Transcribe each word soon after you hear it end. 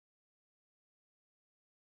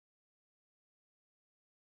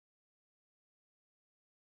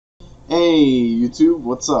Hey YouTube,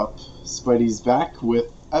 what's up? Spidey's back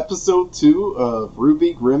with episode 2 of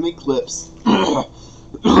RWBY Grimm Eclipse. Oh,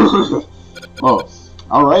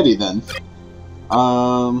 alrighty then.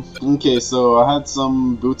 Okay, so I had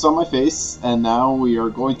some boots on my face, and now we are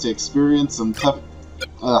going to experience some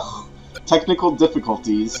technical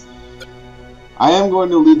difficulties. I am going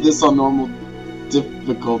to leave this on normal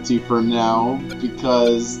difficulty for now,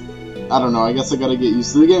 because, I don't know, I guess I gotta get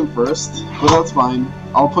used to the game first, but that's fine.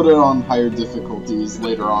 I'll put it on higher difficulties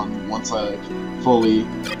later on, once I fully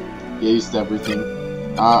get used to everything.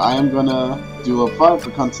 I am gonna do level 5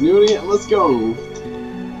 for continuity, and let's go!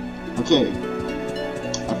 Okay,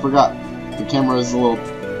 I forgot, the camera is a little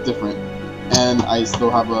different, and I still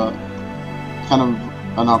have a kind of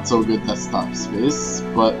a not so good desktop space,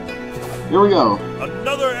 but here we go.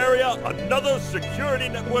 Another area, another security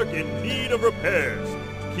network in need of repairs.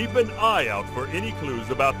 Keep an eye out for any clues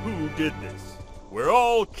about who did this. We're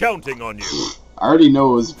all counting on you. I already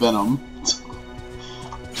know it was Venom.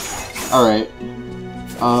 Alright.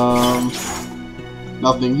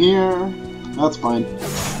 Nothing here. That's fine.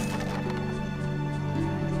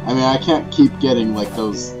 I mean, I can't keep getting, like,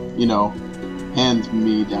 those, you know,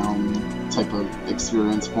 hand-me-down type of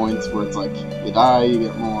experience points where it's like, you die, you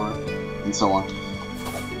get more, and so on.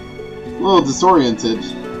 A little disoriented.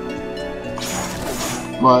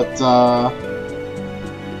 But,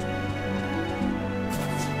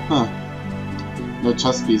 no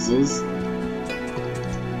chess pieces.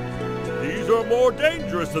 These are more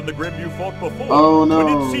dangerous than the Grimm you fought before. Oh no.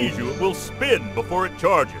 When it sees you, it will spin before it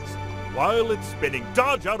charges. While it's spinning,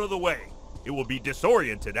 dodge out of the way. It will be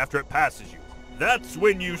disoriented after it passes you. That's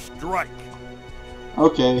when you strike.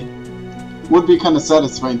 Okay. Would be kind of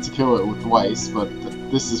satisfying to kill it with twice, but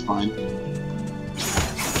this is fine.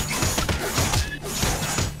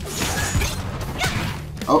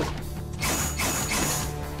 Oh.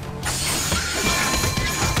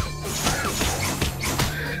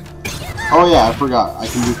 Oh yeah, I forgot. I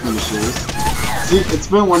can do finishers. See, it's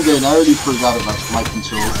been one day and I already forgot about my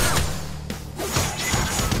controls.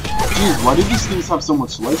 Jeez, why do these things have so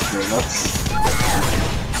much life there? That's...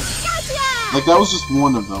 like, that was just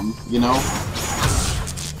one of them, you know?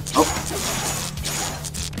 Oh.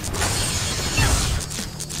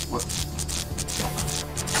 What?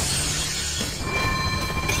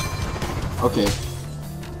 Okay.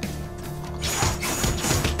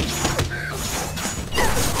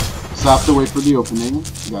 So I have to wait for the opening.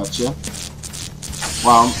 Gotcha.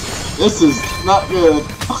 Wow, this is not good.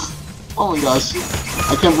 Oh my gosh.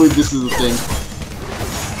 I can't believe this is a thing.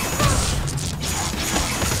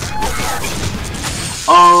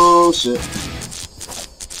 Oh shit.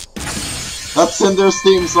 That's Cinder's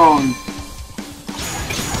theme song.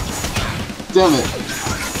 Damn it.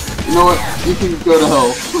 You know what? You can go to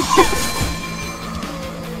hell.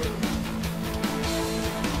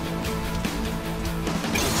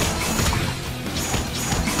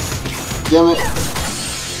 Damn it.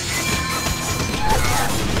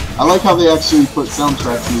 I like how they actually put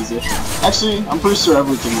soundtrack music. Actually, I'm pretty sure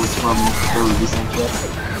everything was from the RWBY soundtrack.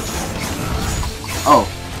 Oh.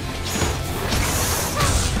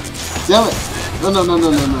 Damn it! No, no, no,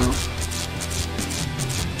 no, no, no.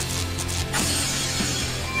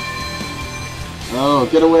 Oh,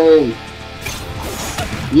 get away!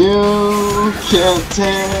 You can't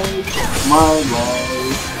take my life.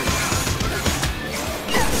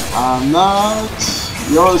 I'm not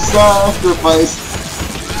your sacrifice.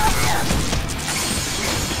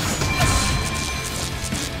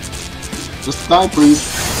 Just die, please.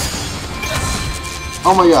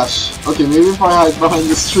 Oh my gosh. Okay, maybe if I hide behind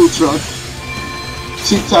this tree trunk.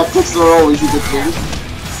 Cheap tactics are always a good thing.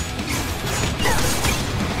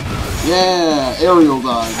 Yeah, aerial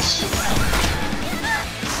dodge.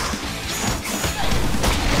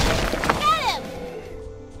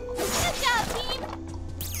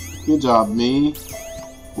 Good job, me.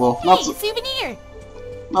 Well, not so, souvenir.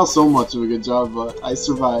 Not so much of a good job, but I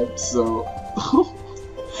survived, so...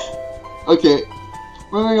 Okay,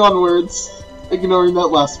 moving onwards, ignoring that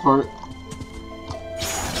last part.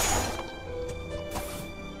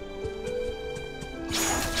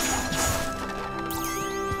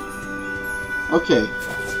 Okay.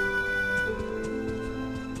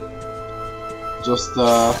 Just,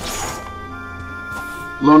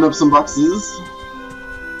 loan up some boxes.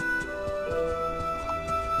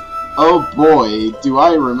 Oh boy, do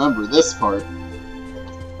I remember this part.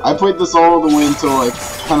 I played this all the way until, like,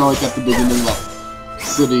 kind of like at the beginning of that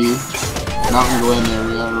city, Mountain Glen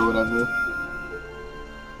area or whatever.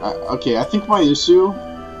 Okay, I think my issue,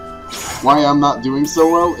 why I'm not doing so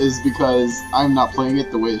well, is because I'm not playing it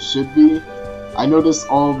the way it should be. I notice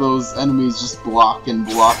all those enemies just block and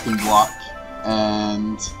block and block,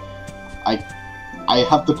 and I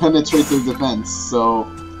have to penetrate their defense, so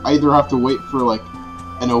I either have to wait for like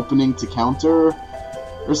an opening to counter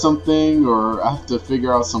or something, or I have to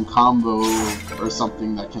figure out some combo or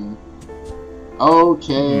something that can...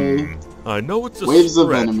 Okay. I know it's a waves stretch,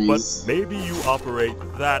 of enemies, but maybe you operate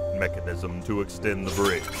that mechanism to extend the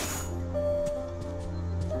bridge.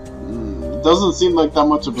 Doesn't seem like that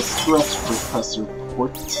much of a stretch, Professor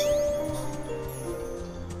Port.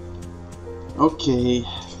 Okay,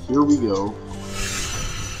 here we go.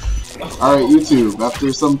 Alright, YouTube,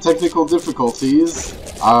 after some technical difficulties,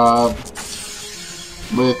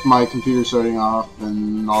 with my computer shutting off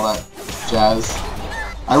and all that jazz,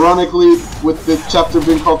 ironically, with the chapter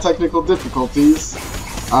being called Technical Difficulties,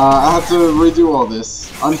 I have to redo all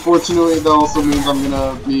this. Unfortunately, that also means I'm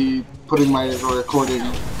gonna be putting my recording,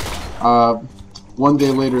 1 day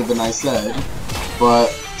later than I said,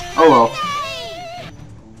 but, oh well.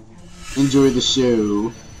 Enjoy the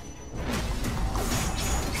show.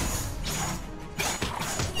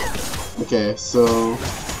 Okay, so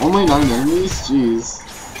only 9 enemies? Jeez.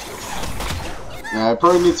 Yeah, I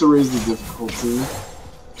probably need to raise the difficulty.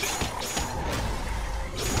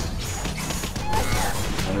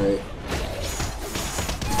 Alright.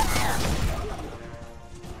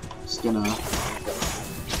 Just gonna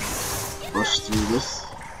rush through this.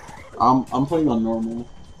 I'm playing on normal.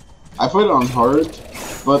 I played it on hard,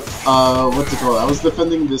 but what's it called? I was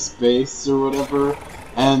defending this base or whatever,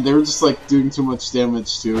 and they were just like doing too much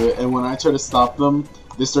damage to it, and when I tried to stop them,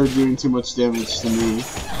 they started doing too much damage to me.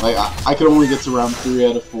 Like, I could only get to round 3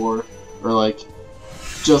 out of 4, or like,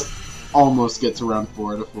 just almost get to round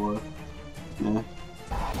 4 out of 4. Yeah.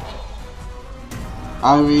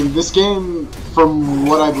 I mean, this game, from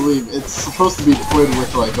what I believe, it's supposed to be played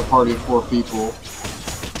with like a party of 4 people.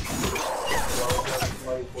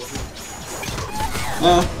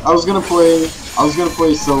 Yeah, I was gonna play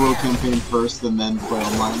solo campaign first and then play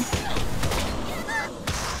online.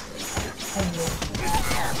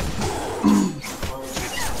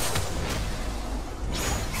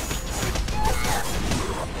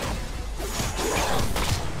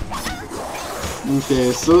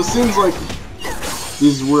 Okay, so it seems like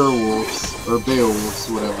these werewolves, or beowulfs,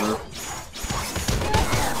 whatever,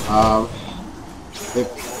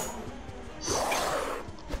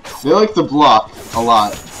 they like to block a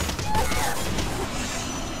lot.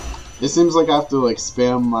 It seems like I have to like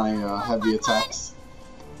spam my heavy attacks.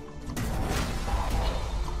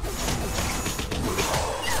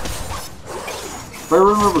 If I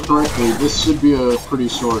remember correctly, this should be a pretty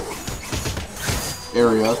short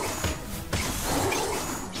area.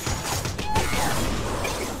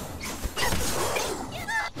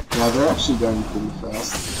 Yeah, they're actually dying pretty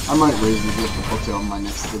fast. I might raise the difficulty on my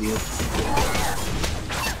next video.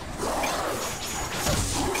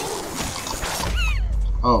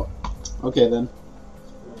 Oh, okay then.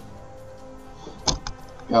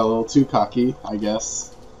 Got a little too cocky, I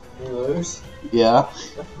guess. You lose? Yeah.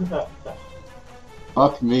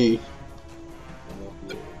 Fuck me.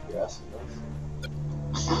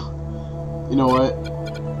 You know what?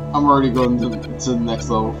 I'm already going to the next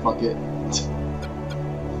level, fuck it.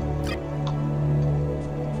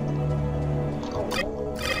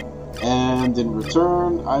 And in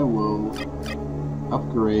return, I will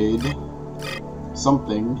upgrade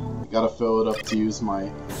something. Gotta fill it up to use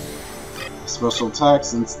my special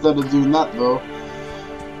attacks. Instead of doing that, though,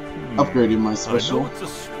 upgrading my special. I know it's a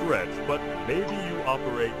stretch, but maybe you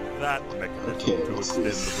operate that mechanism to extend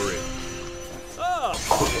the bridge. Ah!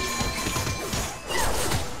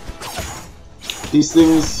 These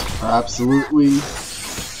things are absolutely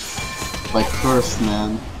like cursed,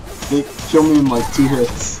 man. They kill me in like 2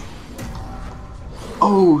 hits.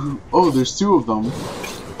 Oh, there's 2 of them.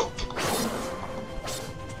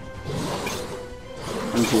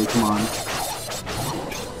 Okay, come on.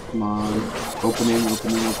 Come on. Opening.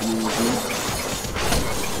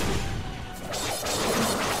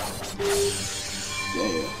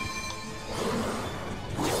 Yeah.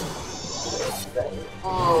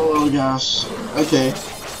 Oh gosh. Okay.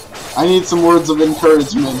 I need some words of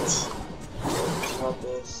encouragement.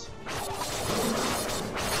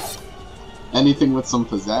 Anything with some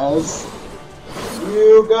pizzazz?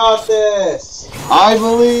 You got this! I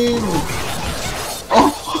believe!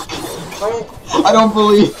 Oh fuck! I don't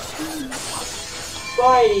believe!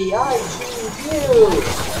 Spidey, I choose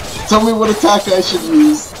you! Tell me what attack I should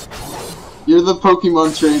use. You're the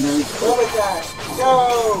Pokemon trainer. What attack?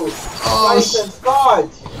 Go! Oh, License,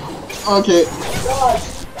 dodge! okay. Dodge!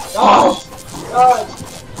 Dodge! Dodge!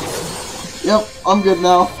 Yep, I'm good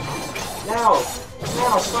now. Now!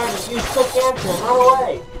 Now, Spider, use quick answer, run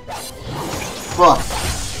away! Fuck.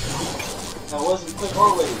 That wasn't quick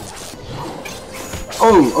or witty.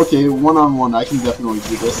 Oh, okay, one-on-one, I can definitely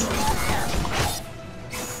do this.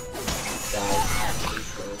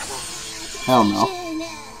 Hell no.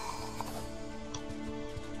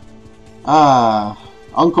 Ah,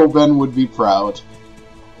 Uncle Ben would be proud.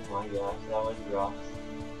 Oh my gosh, that was rough.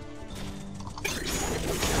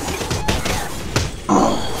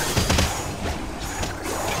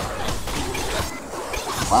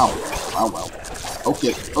 Wow, wow, wow.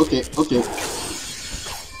 Okay, okay, okay.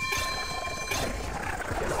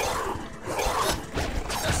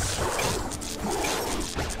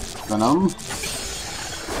 Venom.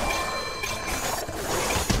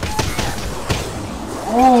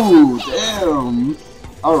 Oh, damn!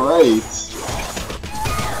 Alright.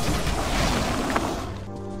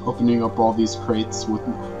 Opening up all these crates with...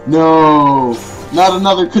 No! Not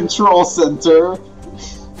another control center!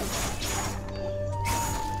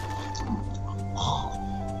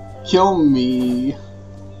 Kill me!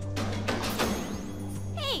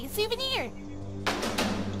 Hey, souvenir!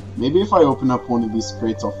 Maybe if I open up one of these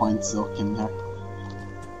crates, I'll find silk in there.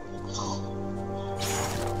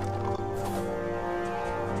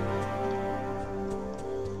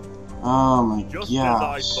 Oh my gosh. Just as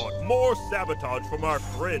I thought, more sabotage from our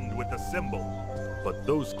friend with the symbol. But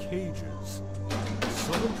those cages...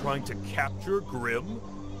 Someone trying to capture Grimm?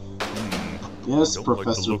 Yes, Don't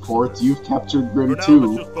Professor like Port, you've captured Grimm For now, too.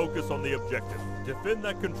 let's just focus on the objective. Defend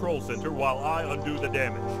that control center while I undo the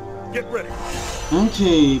damage. Get ready.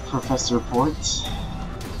 Okay, Professor Port.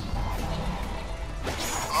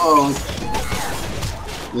 Oh,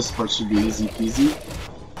 this part should be easy peasy.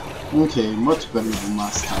 Okay, much better than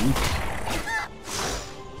last time.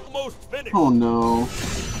 Almost finished. Oh no.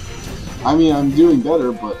 I mean, I'm doing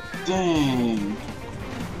better, but dang.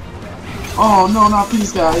 Oh no, not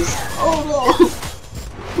these guys. Oh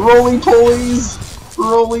no. Roly polies.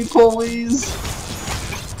 Roly polies.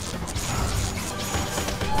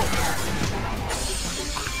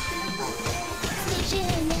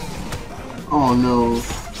 Oh no.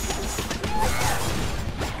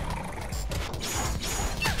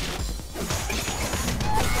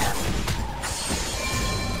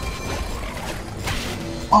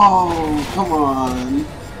 Oh, come on.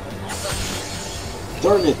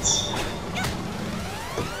 Darn it.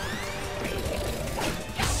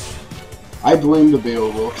 I blame the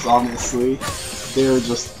Beowulfs, honestly. They're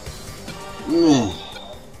just... meh.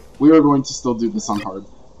 We are going to still do this on hard.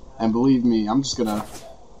 And believe me, I'm just gonna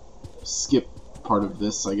skip part of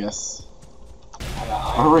this, I guess.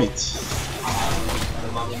 Alright.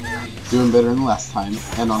 Doing better than last time,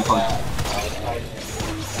 and on hard.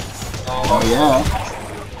 Oh yeah.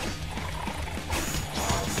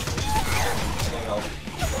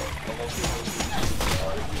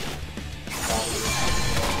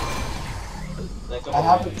 I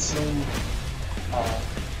haven't seen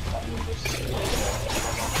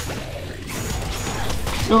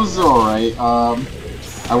It was alright.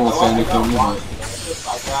 I won't say anything, but...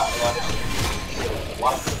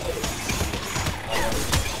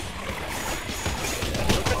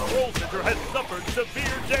 The control center has suffered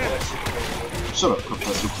severe damage. Shut up,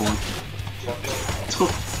 Professor Port.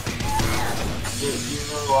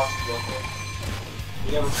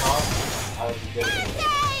 You ever saw it? I was good.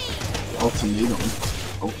 Ultimatum.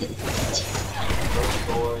 Okay.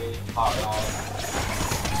 Glory, Hot Rod.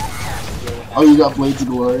 Oh, you got Blades of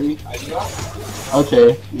Glory? I do not.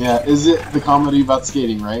 Okay, yeah. Is it the comedy about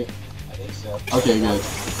skating, right? I think so. Okay, good.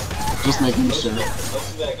 Just making sure.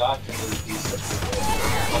 Most of it I got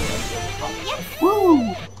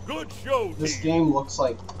Woo! Good show, This team. game looks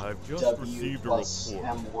like I've just W received a plus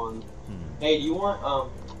report. M1. Hey, do you want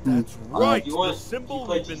That's right. you want- The symbol you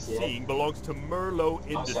play we've been GTA? seeing belongs to Merlot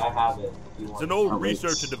Okay, Industries. I have it. You It's want an old Alright.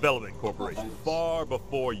 research and development corporation, far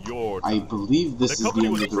before your I time. believe this The is the company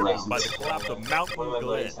end was of the crippled round. by the collapse of Mountain One of my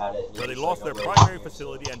Glen, buddies had it. where they It's lost like their a primary really-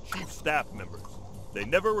 facility and chief staff members. They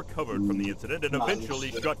never recovered from the incident and Nice.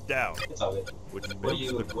 eventually shut down, It's all good. which What do begs you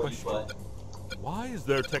the what do you question, play? why is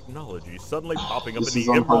their technology suddenly popping up This in is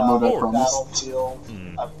the on hard Emerald mode, I Forest? promise. Battlefield.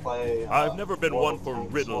 Hmm. I play. I've never been World one of for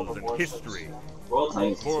Tanks, riddles World of and Warships. history. World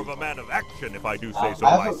Tanks. More of a man of action, if I do say so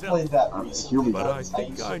I haven't myself. played that Alright, recently, here we But go. I think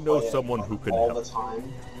used I to know play it, someone like, who can all help. the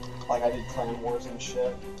time. Like I did Clan Wars and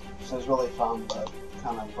shit. So it was really fun, but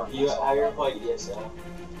kind of burnt myself out. Have you ever played ESL?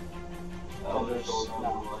 Oh, there's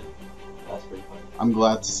no. That's pretty fun. I'm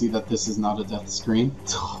glad to see that this is not a death screen.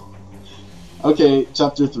 Okay,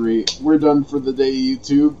 chapter 3. We're done for the day,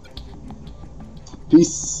 YouTube.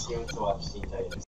 Peace. Game to watch.